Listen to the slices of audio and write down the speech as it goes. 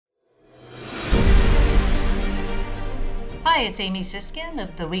Hi, it's Amy Siskind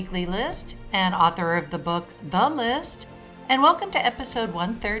of The Weekly List and author of the book The List, and welcome to episode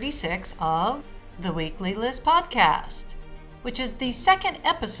 136 of the Weekly List podcast, which is the second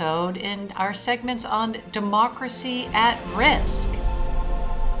episode in our segments on democracy at risk.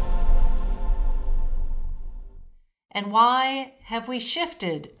 And why have we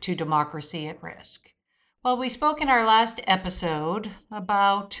shifted to democracy at risk? Well, we spoke in our last episode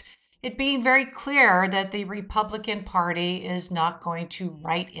about it being very clear that the Republican Party is not going to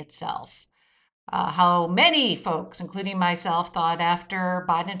right itself. How many folks, including myself, thought after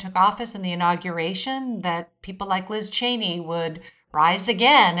Biden took office in the inauguration that people like Liz Cheney would rise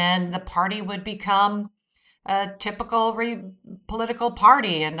again and the party would become a typical political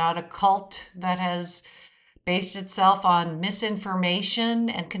party and not a cult that has based itself on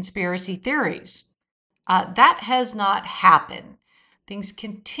misinformation and conspiracy theories. That has not happened. Things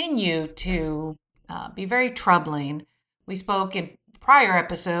continue to be very troubling. We spoke in prior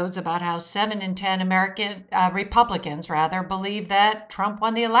episodes about how 7 in 10 Republicans believe that Trump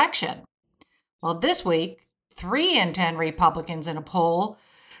won the election. Well, this week, 3 in 10 Republicans in a poll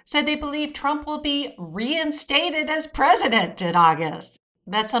said they believe Trump will be reinstated as president in August.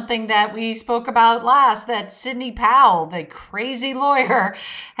 That's something that we spoke about last, that Sidney Powell, the crazy lawyer,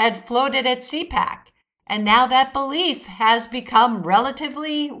 had floated at CPAC. And now that belief has become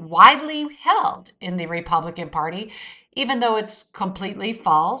relatively widely held in the Republican Party, even though it's completely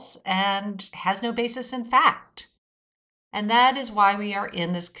false and has no basis in fact. And that is why we are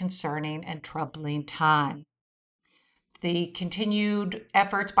in this concerning and troubling time. The continued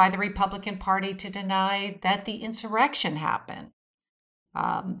efforts by the Republican Party to deny that the insurrection happened.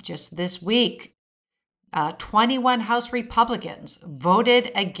 Just this week, 21 House Republicans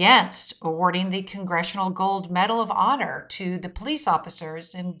voted against awarding the Congressional Gold Medal of Honor to the police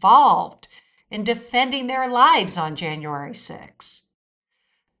officers involved in defending their lives on January 6th.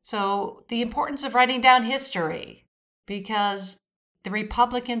 So the importance of writing down history, because the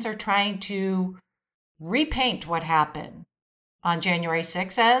Republicans are trying to repaint what happened on January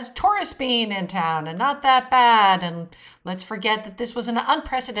 6th as tourists being in town and not that bad. And let's forget that this was an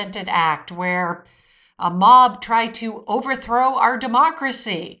unprecedented act where a mob tried to overthrow our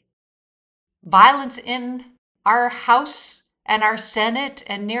democracy. Violence in our House and our Senate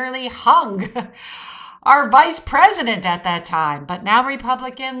and nearly hung our vice president at that time. But now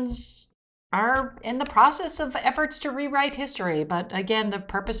Republicans are in the process of efforts to rewrite history. But again, the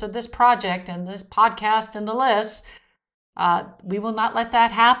purpose of this project and this podcast and the list, we will not let that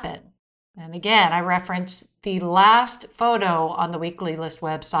happen. And again, I reference the last photo on the Weekly List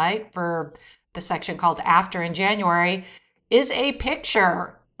website for the section called After in January, is a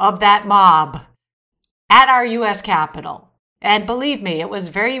picture of that mob at our U.S. Capitol. And believe me, it was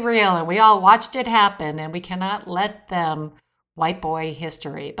very real, and we all watched it happen, and we cannot let them white boy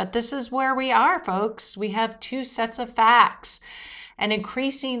history. But this is where we are, folks. We have 2 sets of facts and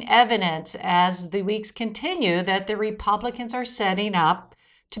increasing evidence as the weeks continue that the Republicans are setting up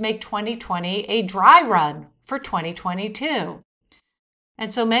to make 2020 a dry run for 2022.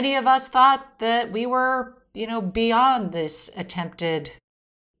 And so many of us thought that we were, beyond this attempted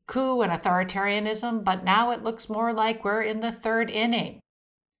coup and authoritarianism, but now it looks more like we're in the 3rd inning.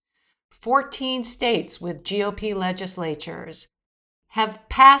 14 states with GOP legislatures have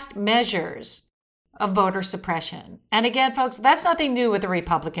passed measures of voter suppression. And again, folks, that's nothing new with the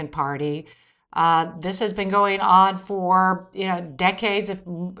Republican Party. This has been going on for, decades,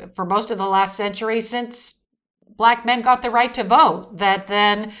 for most of the last century, since Black men got the right to vote, that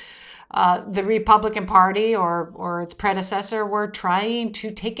then the Republican Party or its predecessor were trying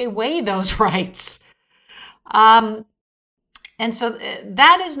to take away those rights. And so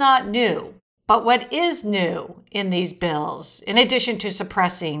that is not new. But what is new in these bills, in addition to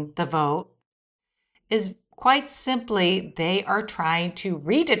suppressing the vote, is quite simply they are trying to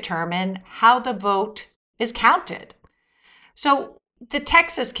redetermine how the vote is counted. So the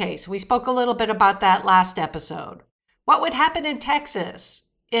Texas case, we spoke a little bit about that last episode. What would happen in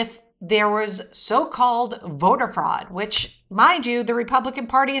Texas if there was so-called voter fraud, which, mind you, the Republican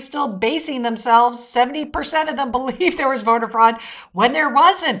Party is still basing themselves, 70% of them believe there was voter fraud when there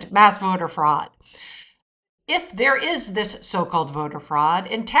wasn't mass voter fraud. If there is this so-called voter fraud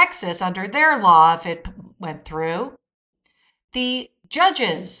in Texas under their law, if it went through, the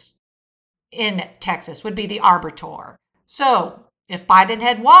judges in Texas would be the arbiter. So if Biden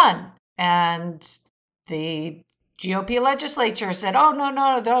had won and the GOP legislature said, oh,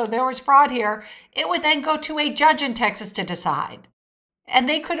 no, there was fraud here, it would then go to a judge in Texas to decide. And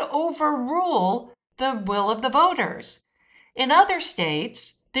they could overrule the will of the voters. In other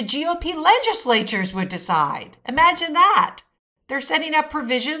states, the GOP legislatures would decide. Imagine that. They're setting up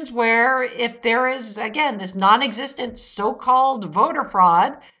provisions where if there is, again, this non-existent so-called voter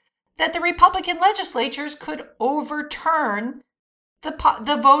fraud, that the Republican legislatures could overturn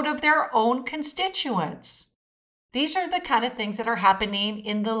the vote of their own constituents. These are the kind of things that are happening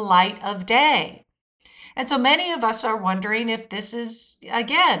in the light of day. And so many of us are wondering if this is,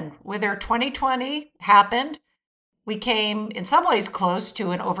 again, whether 2020 happened, we came in some ways close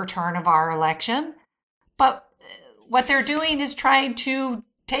to an overturn of our election, but what they're doing is trying to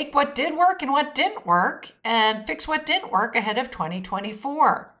take what did work and what didn't work and fix what didn't work ahead of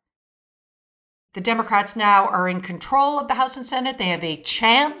 2024. The Democrats now are in control of the House and Senate. They have a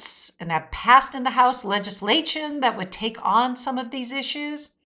chance and have passed in the House legislation that would take on some of these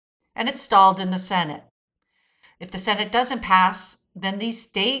issues, and it's stalled in the Senate. If the Senate doesn't pass, then these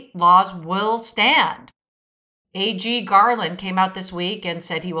state laws will stand. AG Garland came out this week and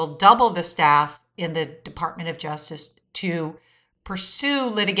said he will double the staff in the Department of Justice to pursue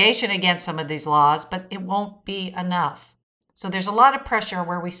litigation against some of these laws, but it won't be enough. So there's a lot of pressure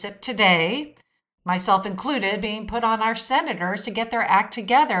where we sit today, myself included, being put on our senators to get their act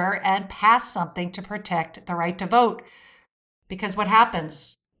together and pass something to protect the right to vote. Because what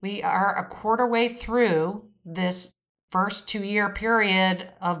happens? We are a quarter way through this first 2-year period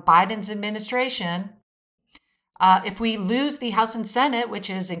of Biden's administration. If we lose the House and Senate, which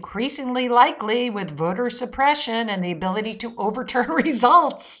is increasingly likely with voter suppression and the ability to overturn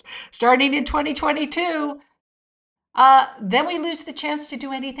results starting in 2022, then we lose the chance to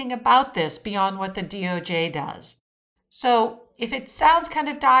do anything about this beyond what the DOJ does. So if it sounds kind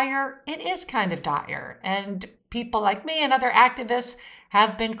of dire, it is kind of dire. And people like me and other activists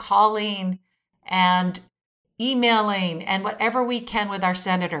have been calling and emailing and whatever we can with our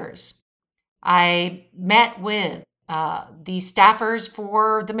senators. I met with the staffers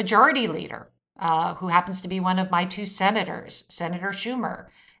for the majority leader, who happens to be one of my 2 senators, Senator Schumer,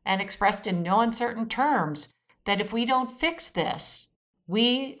 and expressed in no uncertain terms that if we don't fix this,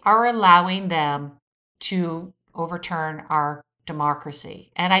 we are allowing them to overturn our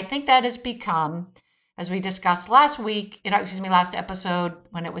democracy. And I think that has become, as we discussed last episode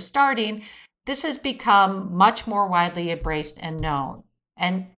when it was starting, this has become much more widely embraced and known.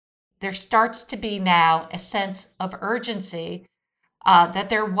 And there starts to be now a sense of urgency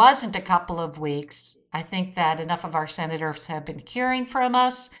that there wasn't a couple of weeks. I think that enough of our senators have been hearing from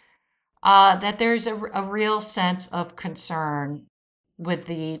us that there's a real sense of concern with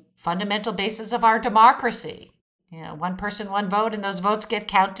the fundamental basis of our democracy. One person, one vote, and those votes get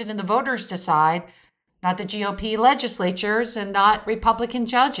counted and the voters decide, not the GOP legislatures and not Republican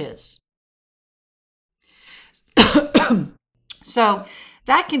judges. So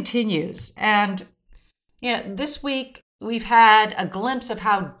that continues. And this week we've had a glimpse of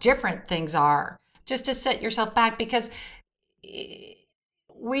how different things are, just to set yourself back, because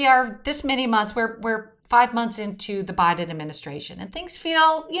we are this many months, we're 5 months into the Biden administration, and things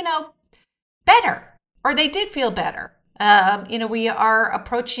feel, better, or they did feel better. We are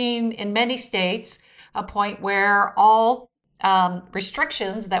approaching in many states a point where all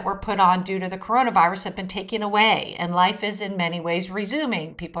restrictions that were put on due to the coronavirus have been taken away, and life is in many ways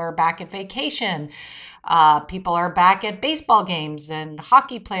resuming. People are back at vacation. People are back at baseball games and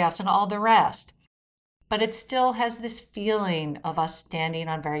hockey playoffs and all the rest. But it still has this feeling of us standing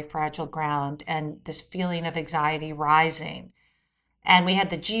on very fragile ground and this feeling of anxiety rising. And we had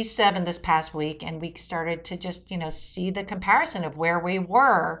the G7 this past week, and we started to just, see the comparison of where we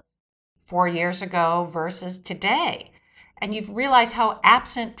were 4 years ago versus today. And you've realized how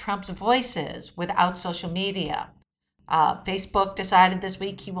absent Trump's voice is without social media. Facebook decided this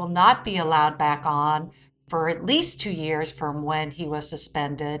week he will not be allowed back on for at least 2 years from when he was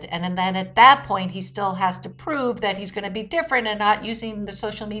suspended. And then at that point, he still has to prove that he's going to be different and not using the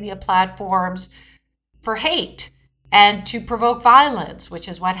social media platforms for hate and to provoke violence, which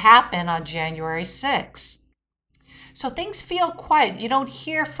is what happened on January 6th. So things feel quiet. You don't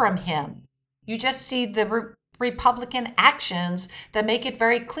hear from him. You just see the Republican actions that make it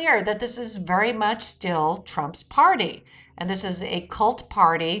very clear that this is very much still Trump's party. And this is a cult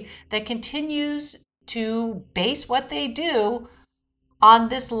party that continues to base what they do on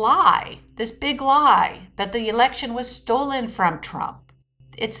this lie, this big lie that the election was stolen from Trump.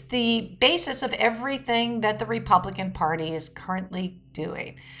 It's the basis of everything that the Republican Party is currently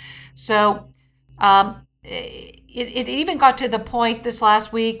doing. So it even got to the point this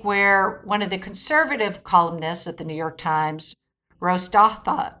last week where one of the conservative columnists at the New York Times, Rose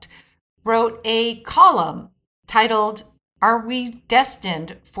Douthat, wrote a column titled, "Are We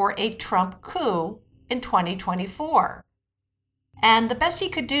Destined for a Trump Coup in 2024?" And the best he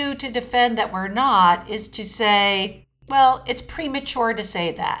could do to defend that we're not is to say, well, it's premature to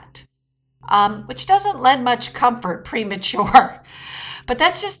say that, which doesn't lend much comfort, premature. But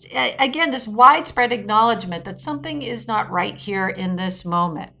that's just, again, this widespread acknowledgement that something is not right here in this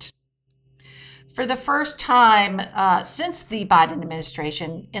moment. For the first time since the Biden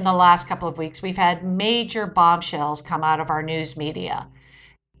administration, in the last couple of weeks, we've had major bombshells come out of our news media.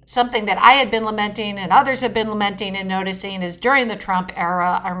 Something that I had been lamenting and others have been lamenting and noticing is during the Trump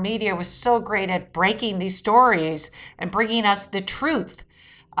era, our media was so great at breaking these stories and bringing us the truth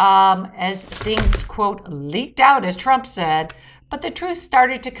as things, quote, leaked out, as Trump said. But the truth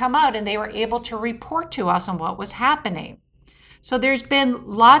started to come out and they were able to report to us on what was happening. So there's been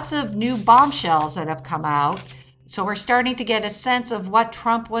lots of new bombshells that have come out. So we're starting to get a sense of what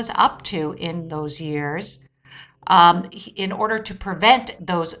Trump was up to in those years in order to prevent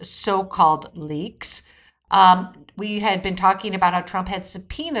those so-called leaks. We had been talking about how Trump had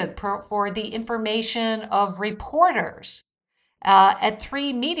subpoenaed for the information of reporters at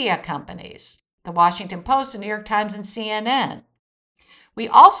 3 media companies, the Washington Post, the New York Times, and CNN. We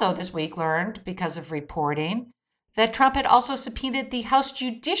also this week learned, because of reporting, that Trump had also subpoenaed the House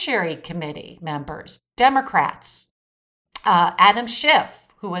Judiciary Committee members, Democrats, Adam Schiff,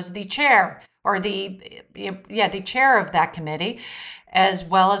 who was the chair, or the chair of that committee, as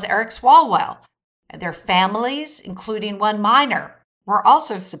well as Eric Swalwell. Their families, including one minor, were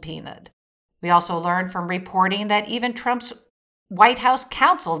also subpoenaed. We also learned from reporting that even Trump's White House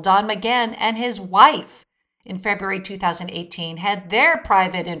counsel, Don McGahn, and his wife in February 2018 had their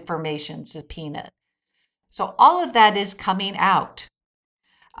private information subpoenaed. So all of that is coming out.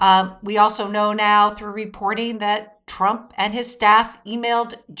 We also know now through reporting that Trump and his staff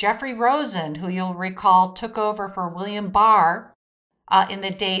emailed Jeffrey Rosen, who you'll recall took over for William Barr in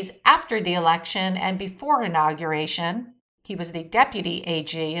the days after the election and before inauguration. He was the deputy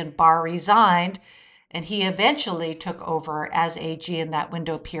AG and Barr resigned, and he eventually took over as AG in that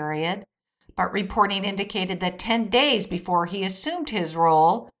window period. But reporting indicated that 10 days before he assumed his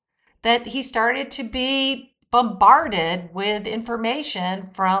role, that he started to be bombarded with information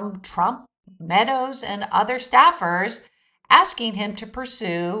from Trump, Meadows, and other staffers asking him to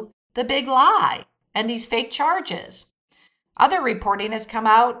pursue the big lie and these fake charges. Other reporting has come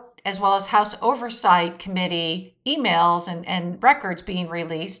out, as well as House Oversight Committee emails and records being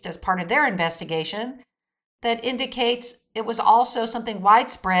released as part of their investigation, that indicates it was also something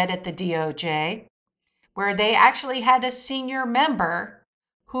widespread at the DOJ, where they actually had a senior member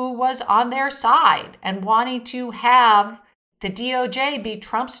who was on their side and wanting to have the DOJ be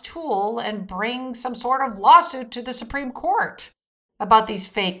Trump's tool and bring some sort of lawsuit to the Supreme Court about these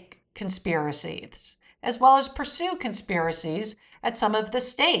fake conspiracies, as well as pursue conspiracies at some of the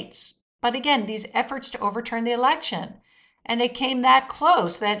states. But again, these efforts to overturn the election. And it came that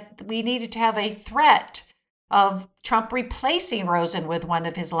close that we needed to have a threat of Trump replacing Rosen with one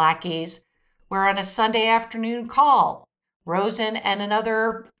of his lackeys, where on a Sunday afternoon call, Rosen and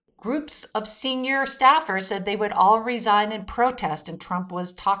another groups of senior staffers said they would all resign in protest, and Trump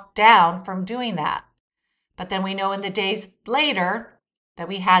was talked down from doing that. But then we know in the days later that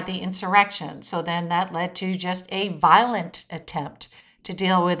we had the insurrection. So then that led to just a violent attempt to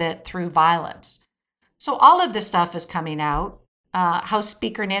deal with it through violence. So all of this stuff is coming out. House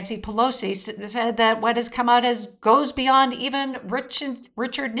Speaker Nancy Pelosi said that what has come out goes beyond even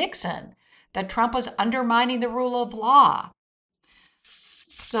Richard Nixon, that Trump was undermining the rule of law.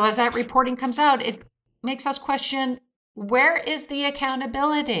 So as that reporting comes out, it makes us question, where is the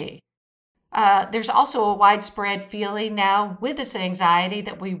accountability? There's also a widespread feeling now with this anxiety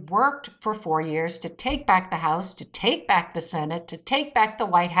that we worked for 4 years to take back the House, to take back the Senate, to take back the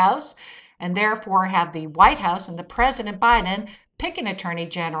White House, and therefore have the White House and the President Biden pick an attorney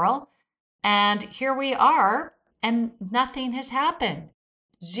general. And here we are, and nothing has happened.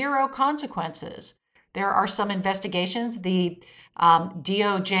 Zero consequences. There are some investigations. The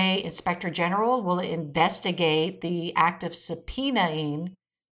DOJ Inspector General will investigate the act of subpoenaing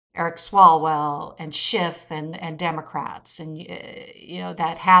Eric Swalwell and Schiff and Democrats. And,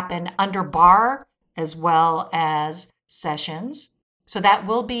 that happened under Barr as well as Sessions. So that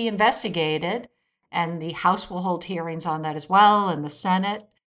will be investigated, and the House will hold hearings on that as well, and the Senate.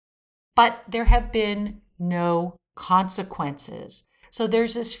 But there have been no consequences. So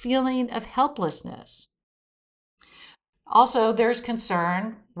there's this feeling of helplessness. Also, there's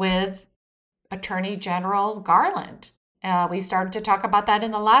concern with Attorney General Garland. We started to talk about that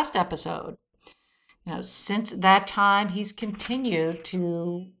in the last episode. Since that time, he's continued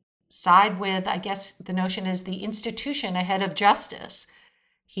to side with, I guess the notion is, the institution ahead of justice.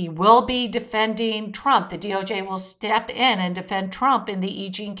 He will be defending Trump. The DOJ will step in and defend Trump in the E.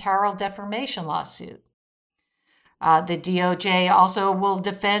 Jean Carroll defamation lawsuit. The DOJ also will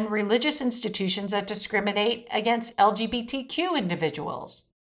defend religious institutions that discriminate against LGBTQ individuals.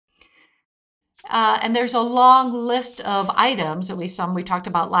 And there's a long list of items, at least some we talked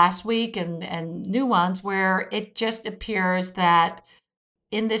about last week and new ones, where it just appears that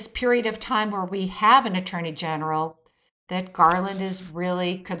in this period of time where we have an attorney general, that Garland is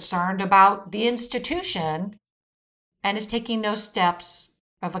really concerned about the institution and is taking no steps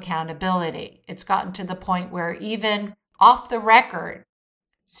of accountability. It's gotten to the point where even off the record,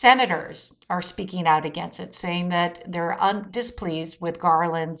 senators are speaking out against it, saying that they're displeased with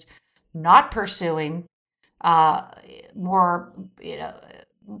Garland's not pursuing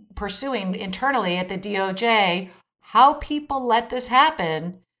pursuing internally at the DOJ how people let this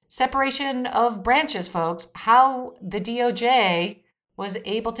happen. Separation of branches, folks, how the DOJ was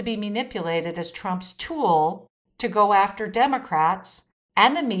able to be manipulated as Trump's tool to go after Democrats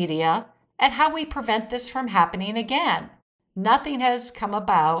and the media, and how we prevent this from happening again. Nothing has come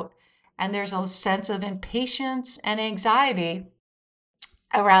about, and there's a sense of impatience and anxiety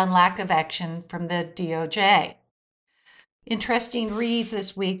around lack of action from the DOJ. Interesting reads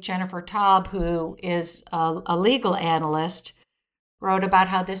this week. Jennifer Taub, who is a legal analyst, wrote about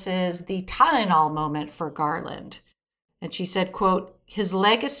how this is the Tylenol moment for Garland. And she said, quote, "His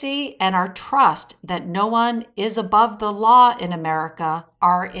legacy and our trust that no one is above the law in America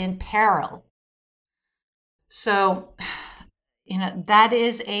are in peril." So, that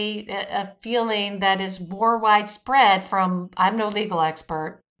is a feeling that is more widespread from, I'm no legal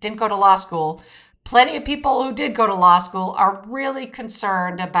expert, didn't go to law school. Plenty of people who did go to law school are really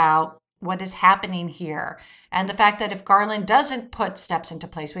concerned about what is happening here. And the fact that if Garland doesn't put steps into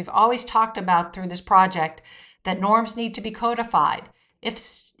place, we've always talked about through this project that norms need to be codified.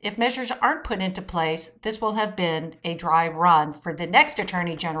 If measures aren't put into place, this will have been a dry run for the next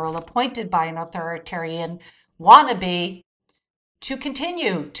attorney general appointed by an authoritarian wannabe to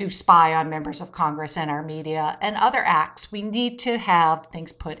continue to spy on members of Congress and our media and other acts. We need to have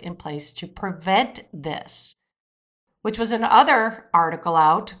things put in place to prevent this, which was another article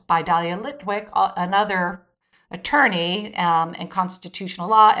out by Dahlia Litwick, another attorney and constitutional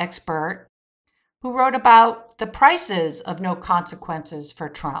law expert, who wrote about the prices of no consequences for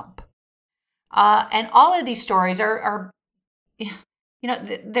Trump. And all of these stories are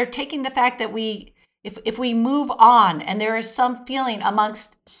they're taking the fact that if we move on, and there is some feeling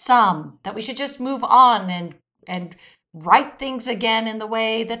amongst some that we should just move on and write things again in the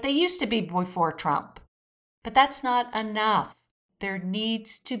way that they used to be before Trump. But that's not enough. There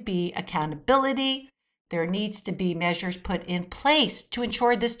needs to be accountability. There needs to be measures put in place to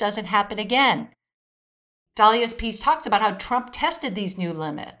ensure this doesn't happen again. Dahlia's piece talks about how Trump tested these new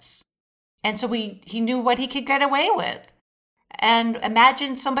limits. And so he knew what he could get away with. And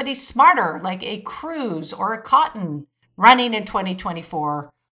imagine somebody smarter, like a Cruz or a Cotton, running in 2024,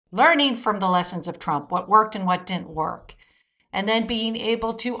 learning from the lessons of Trump, what worked and what didn't work, and then being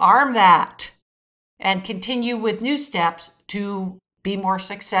able to arm that and continue with new steps to be more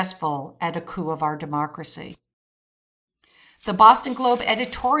successful at a coup of our democracy. The Boston Globe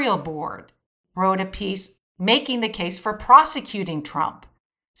editorial board wrote a piece making the case for prosecuting Trump,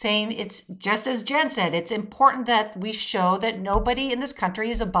 saying it's just as Jen said, it's important that we show that nobody in this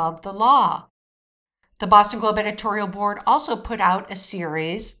country is above the law. The Boston Globe editorial board also put out a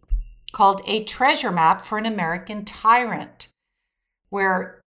series called A Treasure Map for an American Tyrant,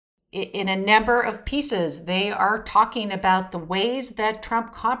 where in a number of pieces, they are talking about the ways that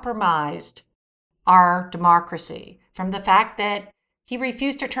Trump compromised our democracy, from the fact that he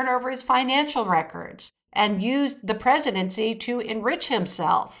refused to turn over his financial records and used the presidency to enrich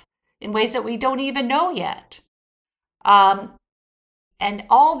himself in ways that we don't even know yet. And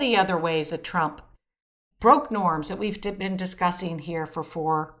all the other ways that Trump broke norms that we've been discussing here for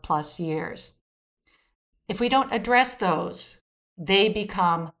 4+ years. If we don't address those, they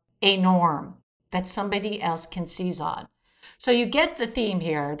become a norm that somebody else can seize on. So you get the theme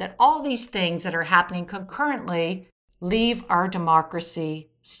here that all these things that are happening concurrently leave our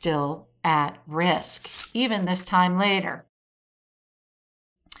democracy still at risk, even this time later.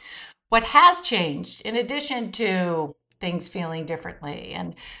 What has changed, in addition to things feeling differently,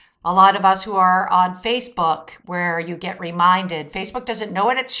 and a lot of us who are on Facebook, where you get reminded, Facebook doesn't know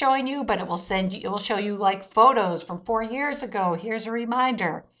what it's showing you, but it will show you like photos from 4 years ago. Here's a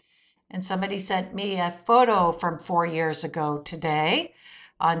reminder. And somebody sent me a photo from 4 years ago today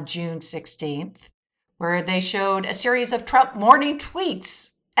on June 16th, where they showed a series of Trump morning tweets.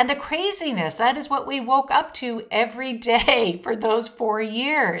 And the craziness, that is what we woke up to every day for those 4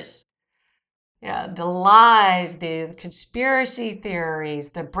 years. Yeah, the lies, the conspiracy theories,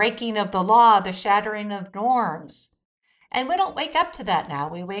 the breaking of the law, the shattering of norms. And we don't wake up to that now.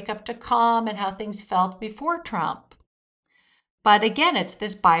 We wake up to calm and how things felt before Trump. But again, it's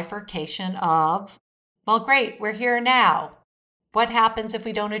this bifurcation of, well, great, we're here now. What happens if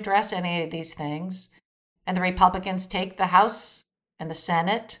we don't address any of these things? And the Republicans take the House and the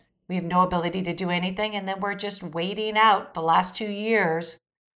Senate. We have no ability to do anything. And then we're just waiting out the last 2 years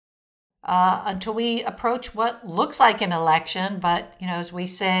until we approach what looks like an election. But, as we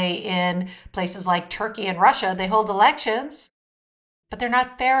say in places like Turkey and Russia, they hold elections, but they're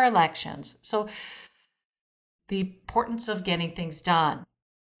not fair elections. So the importance of getting things done.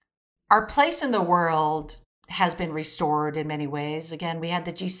 Our place in the world has been restored in many ways. Again, we had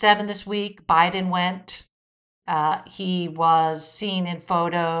the G7 this week. Biden went. He was seen in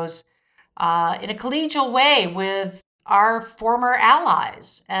photos in a collegial way with our former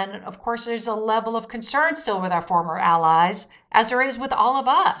allies. And of course, there's a level of concern still with our former allies, as there is with all of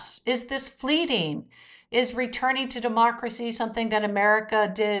us. Is this fleeting? Is returning to democracy something that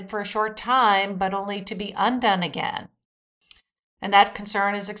America did for a short time, but only to be undone again? And that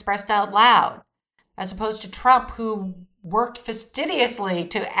concern is expressed out loud, as opposed to Trump, who worked fastidiously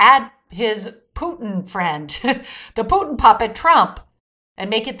to add his Putin friend, the Putin puppet Trump, and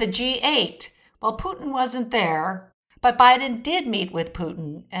make it the G8. Well, Putin wasn't there, but Biden did meet with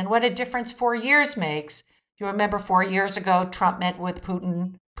Putin. And what a difference 4 years makes. You remember 4 years ago, Trump met with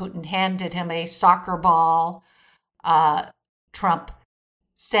Putin. Putin handed him a soccer ball. Trump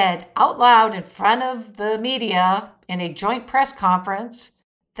said out loud in front of the media in a joint press conference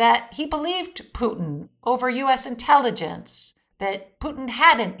that he believed Putin over U.S. intelligence, that Putin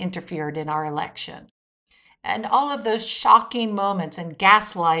hadn't interfered in our election. And all of those shocking moments and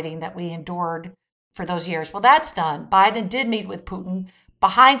gaslighting that we endured for those years. Well, that's done. Biden did meet with Putin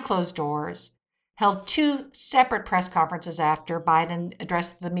behind closed doors, held 2 separate press conferences after. Biden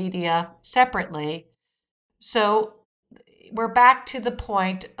addressed the media separately. So we're back to the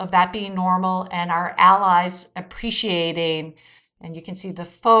point of that being normal and our allies appreciating. And you can see the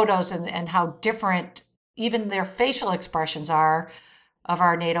photos and how different even their facial expressions are of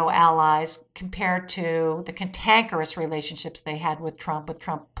our NATO allies compared to the cantankerous relationships they had with Trump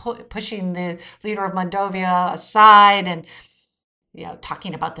pushing the leader of Moldova aside and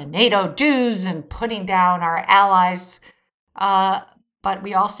talking about the NATO dues and putting down our allies. But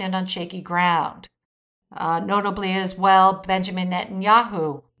we all stand on shaky ground. Notably as well, Benjamin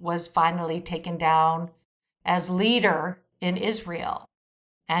Netanyahu was finally taken down as leader in Israel.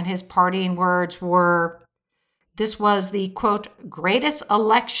 And his parting words were, this was the, quote, greatest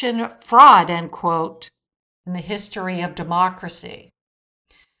election fraud, end quote, in the history of democracy.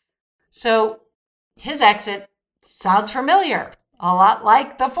 So his exit sounds familiar, a lot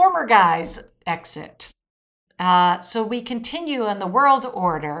like the former guy's exit. So we continue in the world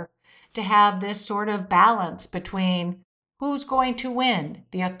order to have this sort of balance between who's going to win,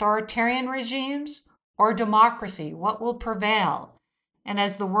 the authoritarian regimes or democracy, what will prevail. And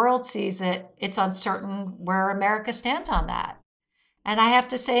as the world sees it, it's uncertain where America stands on that. And I have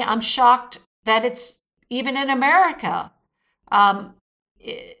to say, I'm shocked that it's even in America,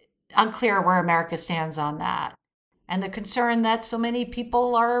 unclear where America stands on that. And the concern that so many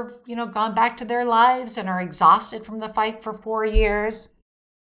people are, gone back to their lives and are exhausted from the fight for 4 years.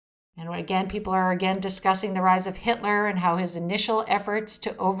 And again, people are again discussing the rise of Hitler and how his initial efforts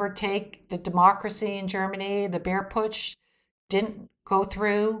to overtake the democracy in Germany, the Beer Putsch, didn't go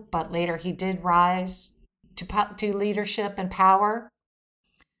through, but later he did rise to leadership and power.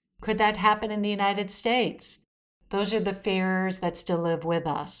 Could that happen in the United States? Those are the fears that still live with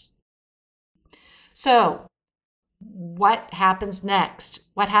us. So, what happens next?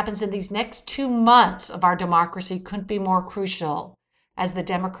 What happens in these next 2 months of our democracy couldn't be more crucial as the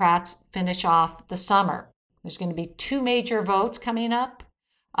Democrats finish off the summer. There's going to be 2 major votes coming up,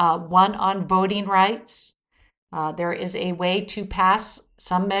 one on voting rights. There is a way to pass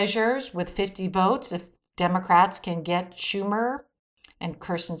some measures with 50 votes if Democrats can get Schumer and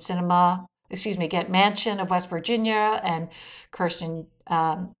get Manchin of West Virginia and Kirsten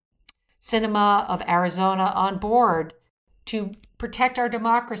Sinema of Arizona on board to protect our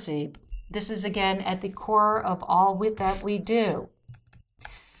democracy. This is, again, at the core of all that we do.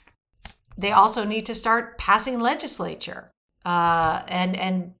 They also need to start passing legislature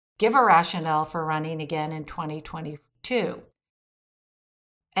and give a rationale for running again in 2022.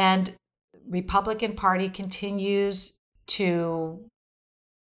 And Republican Party continues to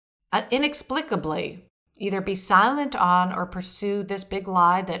inexplicably either be silent on or pursue this big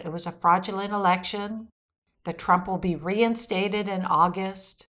lie that it was a fraudulent election, that Trump will be reinstated in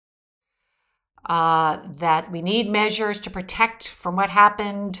August, that we need measures to protect from what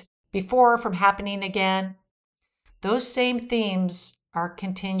happened before from happening again. Those same themes are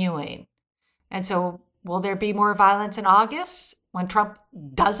continuing. And so, will there be more violence in August when Trump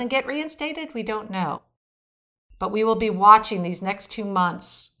doesn't get reinstated? We don't know. But we will be watching. These next 2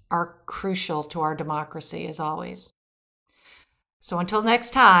 months are crucial to our democracy, as always. So until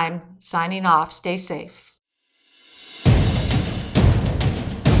next time, signing off, stay safe.